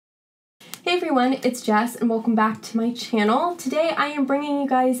Hey everyone, it's Jess and welcome back to my channel. Today I am bringing you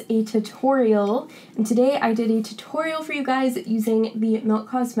guys a tutorial, and today I did a tutorial for you guys using the Milk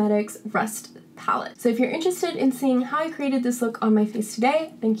Cosmetics Rust palette. So if you're interested in seeing how I created this look on my face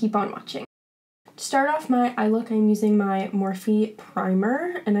today, then keep on watching. To start off my eye look, I'm using my Morphe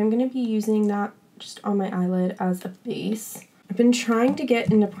primer, and I'm going to be using that just on my eyelid as a base. I've been trying to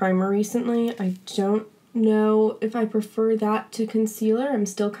get into primer recently. I don't know if I prefer that to concealer. I'm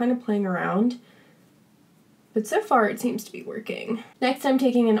still kind of playing around, but so far it seems to be working. Next, I'm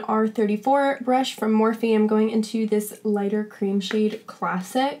taking an R34 brush from Morphe. I'm going into this lighter cream shade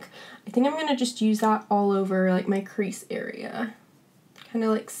Classic. I think I'm gonna just use that all over like my crease area. Kind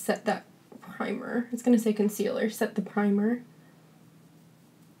of like set that primer. It's gonna say concealer, set the primer.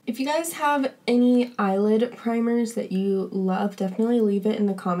 If you guys have any eyelid primers that you love, definitely leave it in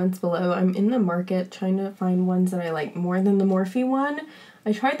the comments below. I'm in the market trying to find ones that I like more than the Morphe one.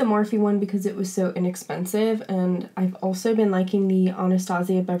 I tried the Morphe one because it was so inexpensive, and I've also been liking the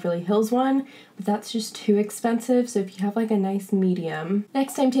Anastasia Beverly Hills one, but that's just too expensive, so if you have like a nice medium.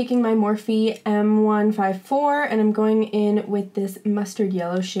 Next, I'm taking my Morphe M154, and I'm going in with this mustard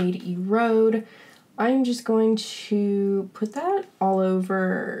yellow shade Erode. I'm just going to put that all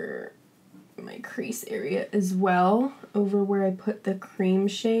over my crease area as well, over where I put the cream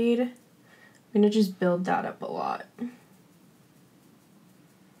shade. I'm going to just build that up a lot.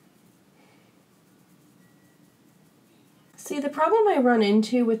 See, the problem I run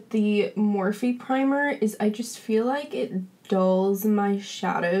into with the Morphe primer is I just feel like it dulls my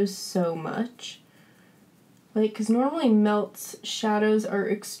shadows so much. Like, because normally Melt's shadows are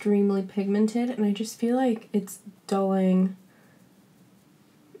extremely pigmented, and I just feel like it's dulling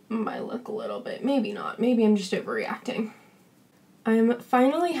my look a little bit. Maybe not. Maybe I'm just overreacting. I'm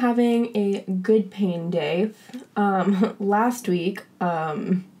finally having a good pain day. Last week,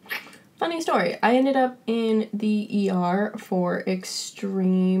 funny story, I ended up in the ER for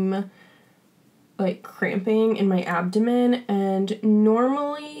extreme, like, cramping in my abdomen, and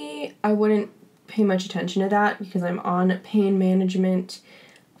normally I wouldn't pay much attention to that because I'm on pain management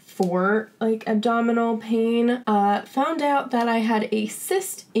for like abdominal pain. Found out that I had a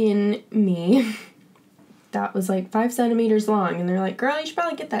cyst in me that was like 5 centimeters long, and they're like, girl, you should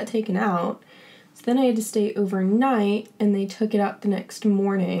probably get that taken out. So then I had to stay overnight, and they took it out the next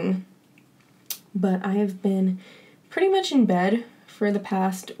morning. But I have been pretty much in bed for the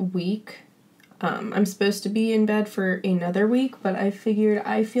past week. I'm supposed to be in bed for another week, but I figured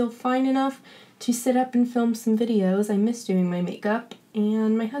I feel fine enough to sit up and film some videos. I miss doing my makeup,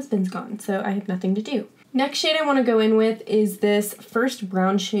 and my husband's gone, so I have nothing to do. Next shade I want to go in with is this first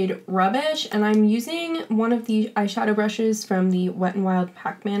brown shade Rubbish, and I'm using one of the eyeshadow brushes from the Wet n Wild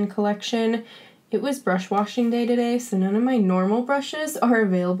Pac-Man collection. It was brush washing day today, so none of my normal brushes are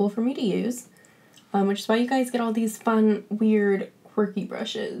available for me to use, which is why you guys get all these fun, weird, quirky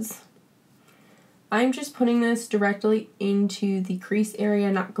brushes. I'm just putting this directly into the crease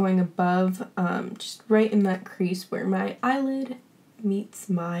area, not going above, just right in that crease where my eyelid meets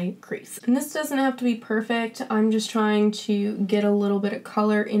my crease. And this doesn't have to be perfect. I'm just trying to get a little bit of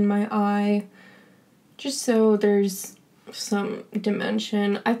color in my eye, just so there's some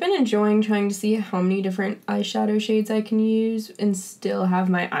dimension. I've been enjoying trying to see how many different eyeshadow shades I can use and still have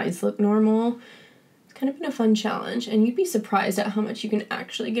my eyes look normal. Kind of been a fun challenge, and you'd be surprised at how much you can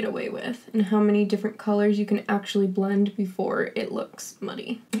actually get away with and how many different colors you can actually blend before it looks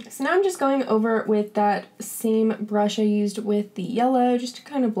muddy. So now I'm just going over with that same brush I used with the yellow just to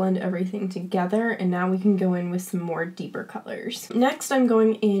kind of blend everything together, and now we can go in with some more deeper colors. Next, I'm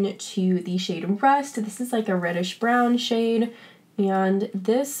going into the shade Rust. This is like a reddish brown shade, and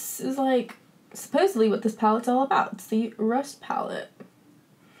this is like supposedly what this palette's all about. It's the Rust palette.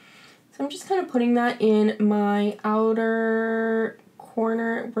 So I'm just kind of putting that in my outer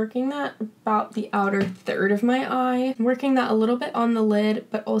corner, working that about the outer third of my eye. I'm working that a little bit on the lid,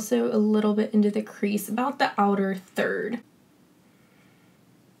 but also a little bit into the crease, about the outer third.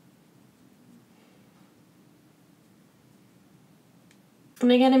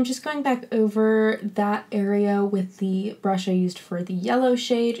 And again, I'm just going back over that area with the brush I used for the yellow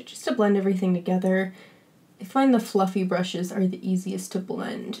shade, just to blend everything together. I find the fluffy brushes are the easiest to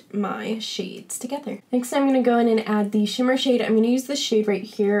blend my shades together. Next, I'm going to go in and add the shimmer shade. I'm going to use this shade right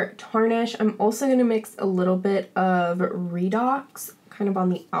here, Tarnish. I'm also going to mix a little bit of Redox, kind of on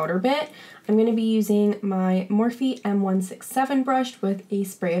the outer bit. I'm going to be using my Morphe M167 brush with a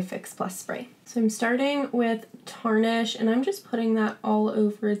spray of Fix Plus spray. So I'm starting with Tarnish, and I'm just putting that all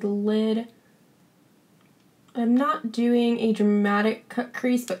over the lid. I'm not doing a dramatic cut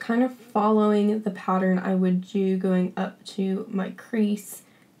crease, but kind of following the pattern I would do going up to my crease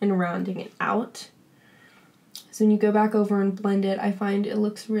and rounding it out. So when you go back over and blend it, I find it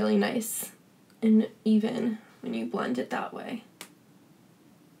looks really nice and even when you blend it that way.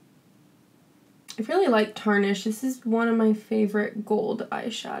 I really like tarnish. This is one of my favorite gold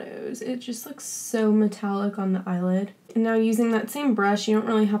eyeshadows. It just looks so metallic on the eyelid. And now using that same brush, you don't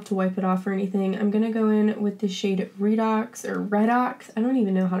really have to wipe it off or anything. I'm going to go in with the shade Redox or Redox. I don't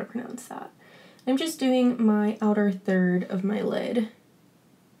even know how to pronounce that. I'm just doing my outer third of my lid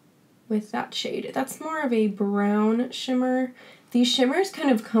with that shade. That's more of a brown shimmer. These shimmers kind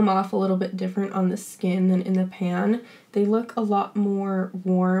of come off a little bit different on the skin than in the pan. They look a lot more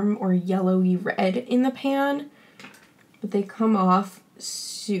warm or yellowy red in the pan, but they come off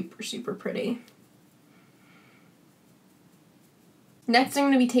super, super pretty. Next, I'm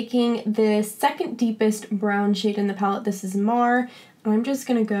going to be taking the second deepest brown shade in the palette. This is Mar, and I'm just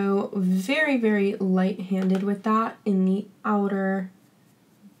going to go very, very light-handed with that in the outer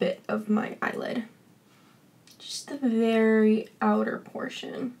bit of my eyelid. Just the very outer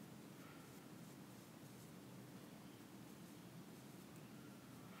portion.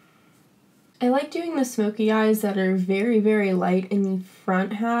 I like doing the smoky eyes that are very, very light in the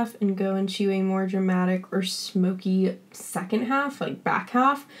front half and go into a more dramatic or smoky second half, like back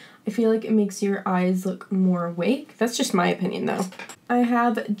half. I feel like it makes your eyes look more awake. That's just my opinion though. I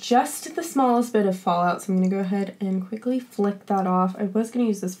have just the smallest bit of fallout, so I'm going to go ahead and quickly flick that off. I was going to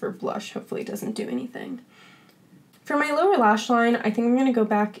use this for blush. Hopefully it doesn't do anything. For my lower lash line, I think I'm going to go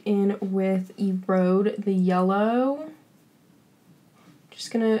back in with Erode, the yellow.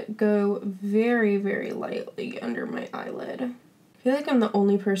 Just going to go very, very lightly under my eyelid. I feel like I'm the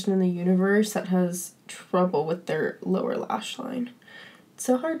only person in the universe that has trouble with their lower lash line. It's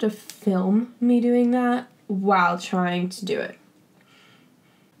so hard to film me doing that while trying to do it.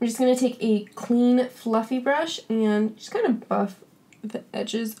 I'm just going to take a clean, fluffy brush and just kind of buff the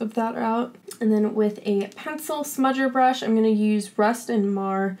edges of that out. And then with a pencil smudger brush, I'm going to use Rust and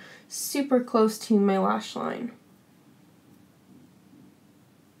Mar super close to my lash line.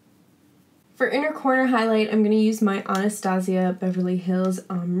 For inner corner highlight, I'm going to use my Anastasia Beverly Hills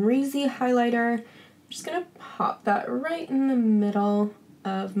Omrizi highlighter. I'm just going to pop that right in the middle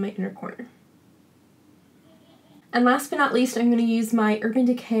of my inner corner. And last but not least, I'm going to use my Urban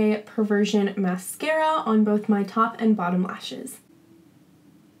Decay Perversion Mascara on both my top and bottom lashes.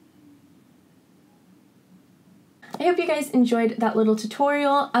 I hope you guys enjoyed that little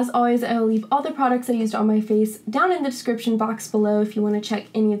tutorial. As always, I will leave all the products I used on my face down in the description box below if you want to check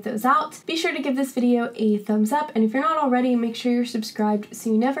any of those out. Be sure to give this video a thumbs up, and if you're not already, make sure you're subscribed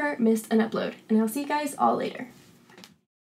so you never miss an upload. And I'll see you guys all later.